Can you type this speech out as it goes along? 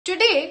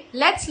Today,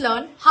 let's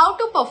learn how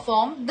to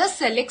perform the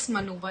SELLICKS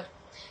maneuver.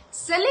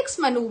 SELLICKS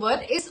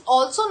maneuver is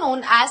also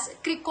known as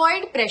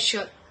cricoid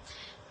pressure.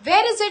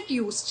 Where is it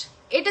used?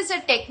 It is a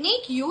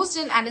technique used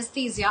in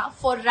anesthesia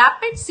for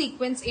rapid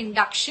sequence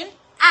induction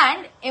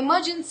and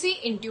emergency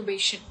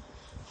intubation.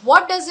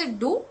 What does it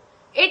do?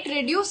 It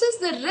reduces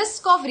the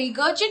risk of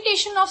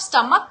regurgitation of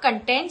stomach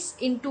contents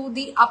into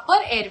the upper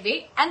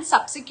airway and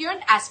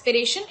subsequent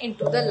aspiration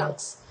into the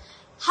lungs.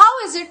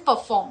 How is it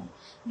performed?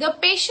 The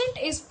patient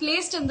is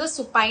placed in the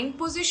supine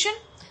position.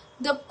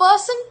 The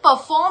person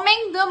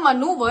performing the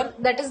maneuver,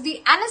 that is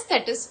the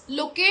anesthetist,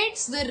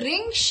 locates the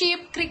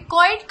ring-shaped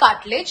cricoid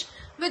cartilage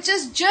which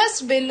is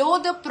just below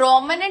the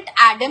prominent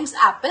Adam's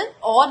apple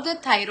or the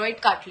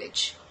thyroid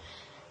cartilage.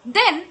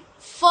 Then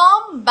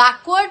firm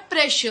backward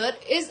pressure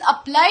is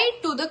applied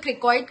to the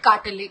cricoid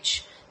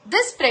cartilage.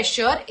 This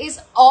pressure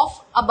is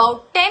of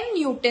about 10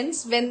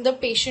 newtons when the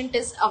patient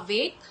is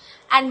awake,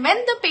 and when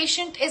the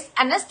patient is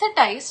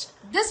anesthetized,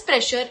 this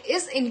pressure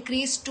is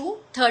increased to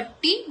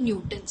 30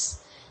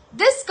 newtons.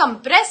 This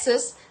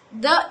compresses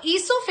the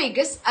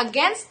esophagus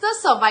against the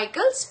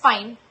cervical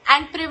spine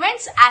and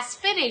prevents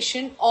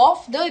aspiration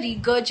of the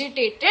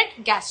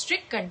regurgitated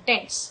gastric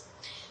contents.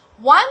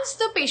 Once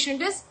the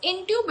patient is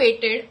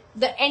intubated,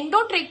 the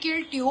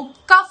endotracheal tube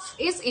cuff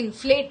is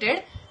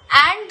inflated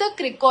and the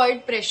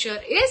cricoid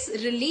pressure is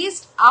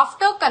released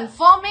after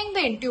confirming the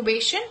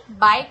intubation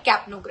by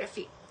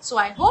capnography. So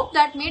I hope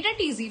that made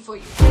it easy for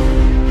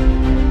you.